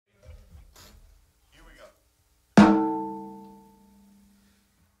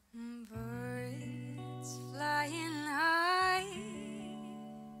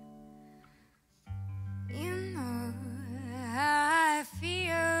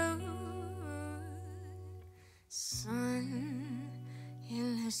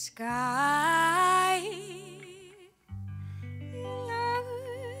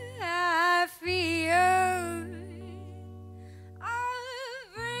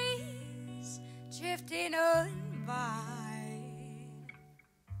drifting on by.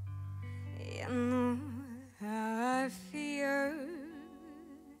 You know how I feel.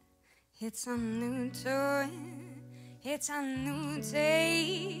 It's a new toy, it's a new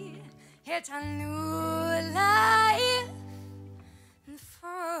day, it's a new life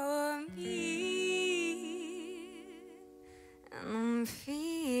for me, and I'm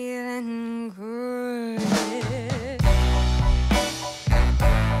feeling good.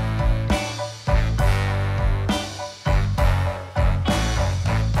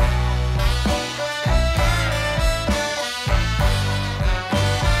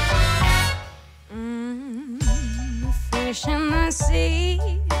 Fish in the sea,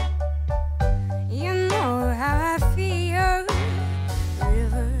 you know how I feel.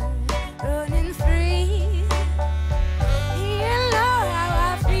 River running free, you know how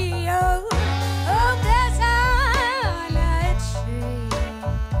I feel. Oh, there's on a tree,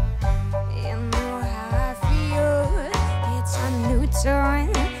 you know how I feel. It's a new dawn,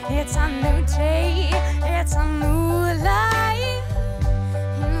 it's a new day, it's a new life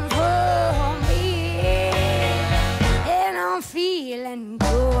for me, and I'm feeling good.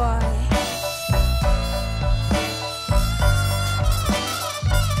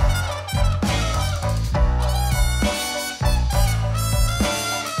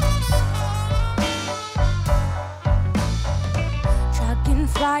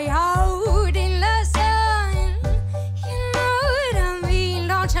 Dragonfly out in the sun, you know what I mean,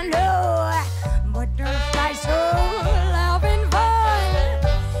 don't you know? Butterflies so loving fun,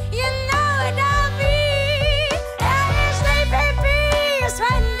 you know what I mean. And sleeping peace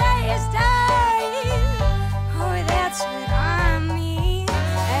when day is done. Oh, that's what I mean.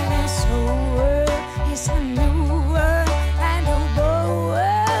 And it's it's a new world and a world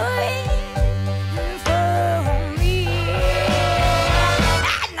for me.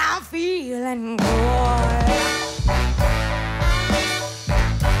 And I'm feeling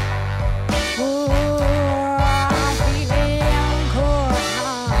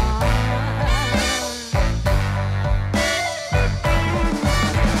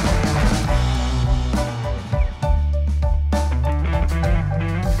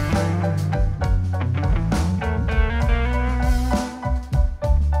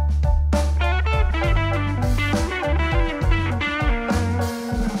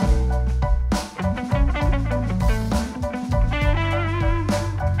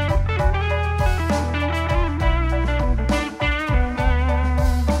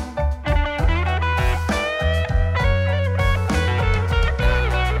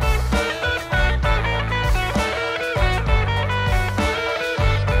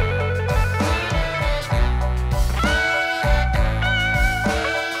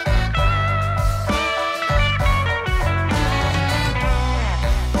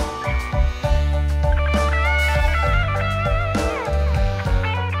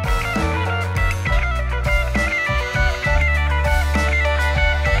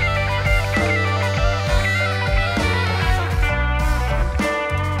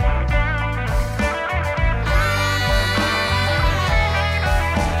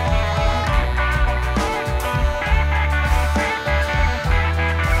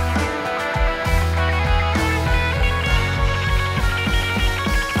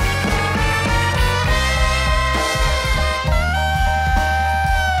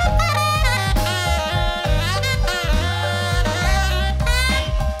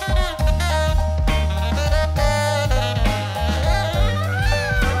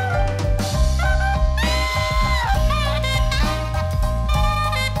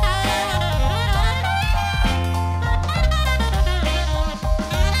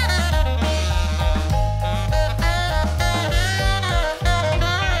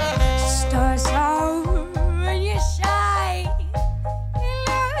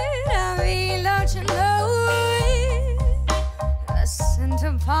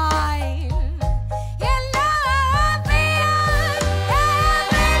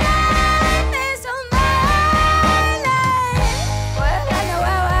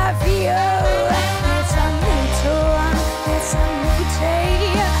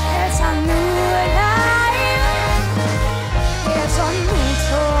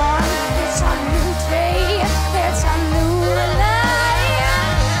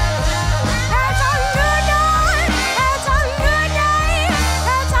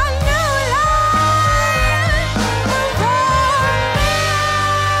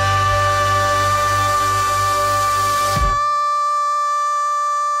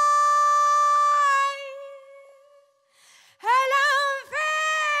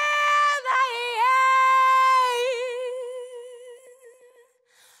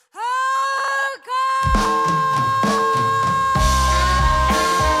love.